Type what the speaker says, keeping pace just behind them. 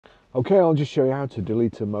Okay, I'll just show you how to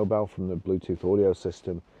delete a mobile from the Bluetooth audio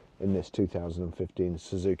system in this 2015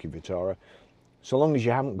 Suzuki Vitara. So long as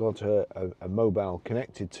you haven't got a mobile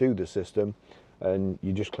connected to the system, and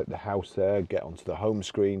you just click the house there, get onto the home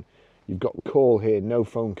screen, you've got call here, no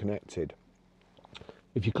phone connected.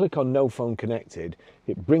 If you click on no phone connected,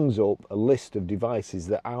 it brings up a list of devices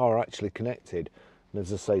that are actually connected. And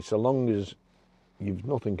as I say, so long as you've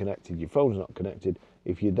nothing connected, your phone's not connected,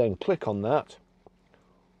 if you then click on that,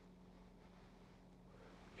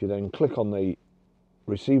 if you then click on the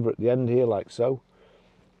receiver at the end here, like so,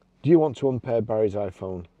 do you want to unpair Barry's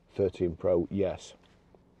iPhone 13 Pro? Yes.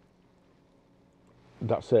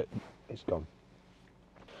 That's it, it's gone.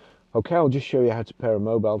 Okay, I'll just show you how to pair a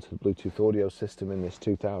mobile to the Bluetooth audio system in this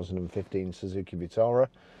 2015 Suzuki Vitara.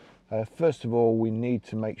 First of all, we need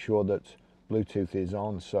to make sure that Bluetooth is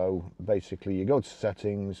on. So basically you go to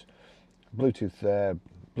settings, Bluetooth there,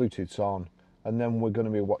 Bluetooth's on, and then we're going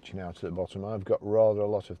to be watching out at the bottom. I've got rather a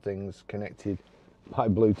lot of things connected by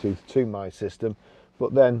Bluetooth to my system,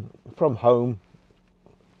 but then from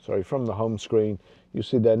the home screen, you'll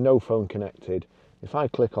see there no phone connected. If I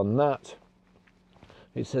click on that,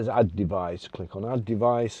 it says add device. Click on add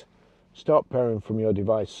device, start pairing from your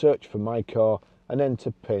device, search for my car and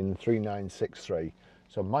enter pin 3963.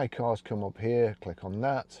 So my car's come up here, click on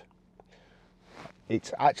that.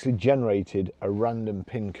 It's actually generated a random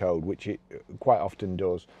pin code, which it quite often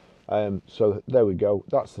does. So there we go,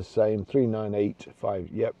 that's the same, 3985,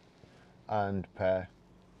 yep, and pair.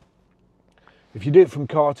 If you do it from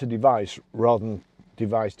car to device rather than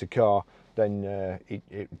device to car, then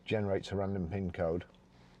it generates a random pin code.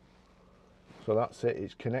 So that's it,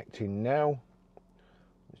 it's connecting now.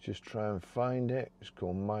 Let's just try and find it. It's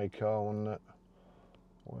called My Car, wasn't it?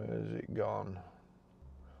 Where's it gone?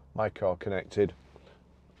 My Car connected.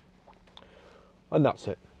 And that's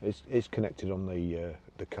it, it's connected on the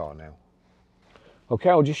car now. Okay,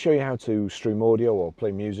 I'll just show you how to stream audio or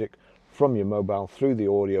play music from your mobile through the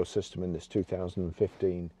audio system in this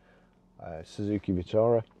 2015 Suzuki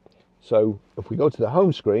Vitara. So if we go to the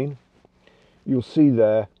home screen, you'll see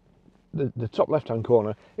there the top left hand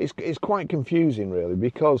corner. It's quite confusing really,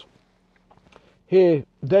 because there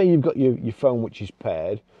you've got your phone which is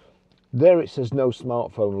paired. There it says no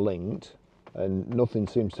smartphone linked, and nothing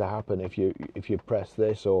seems to happen if you press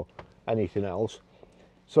this or anything else.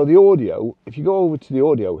 So the audio, if you go over to the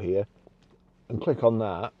audio here and click on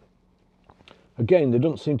that, again there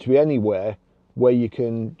doesn't seem to be anywhere where you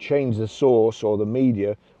can change the source or the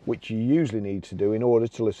media, which you usually need to do in order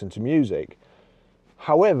to listen to music.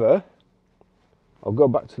 However, I'll go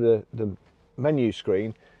back to the menu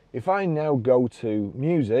screen. If I now go to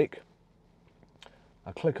music,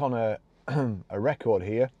 I click on a record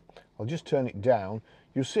here, I'll just turn it down,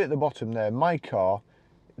 you'll see at the bottom there, My Car,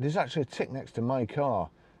 there's actually a tick next to My Car.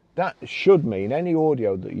 That should mean any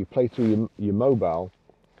audio that you play through your mobile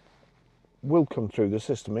will come through the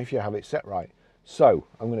system if you have it set right. So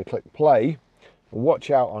I'm going to click play, and watch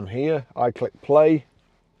out on here, I click play,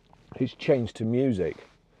 it's changed to music.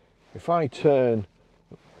 If I turn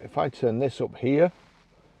this up here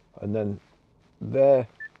and then there,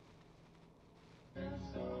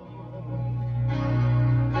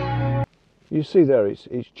 you see there it's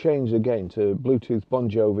changed again to Bluetooth Bon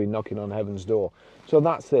Jovi Knocking on Heaven's Door. So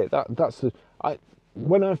that's it.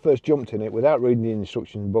 When I first jumped in it without reading the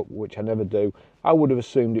instruction book, which I never do, I would have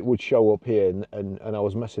assumed it would show up here, and I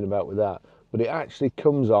was messing about with that. But it actually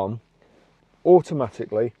comes on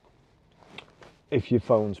automatically if your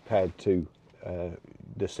phone's paired to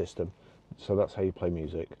the system. So that's how you play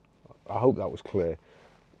music. I hope that was clear.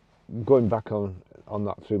 Going back on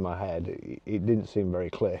that through my head, it didn't seem very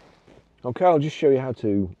clear. Okay, I'll just show you how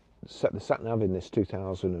to set the sat nav in this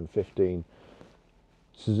 2015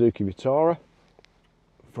 Suzuki Vitara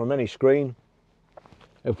from any screen.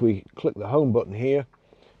 If we click the home button here,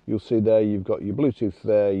 you'll see there you've got your Bluetooth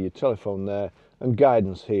there, your telephone there, and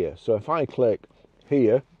guidance here. So if I click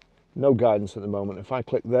here, no guidance at the moment. If I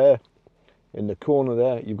click there, in the corner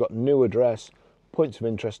there, you've got new address, points of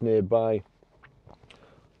interest nearby,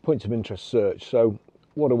 points of interest search. So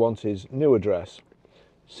what I want is new address,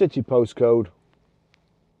 city postcode.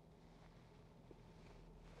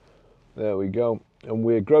 There we go. And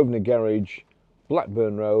we're Grosvenor Garage,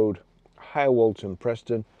 Blackburn Road, High Walton,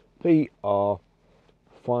 Preston, PR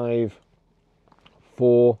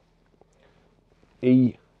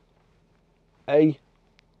 54EA.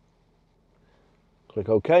 Click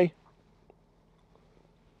OK.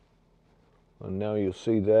 And now you'll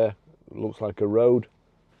see there, it looks like a road.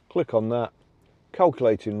 Click on that,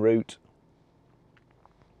 calculating route.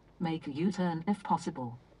 Make a U-turn if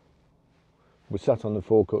possible. We're sat on the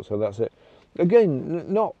forecourt, so that's it. Again,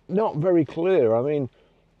 not very clear. I mean,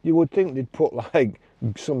 you would think they'd put like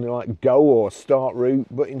something like go or start route,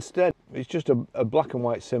 but instead it's just a black and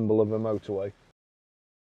white symbol of a motorway.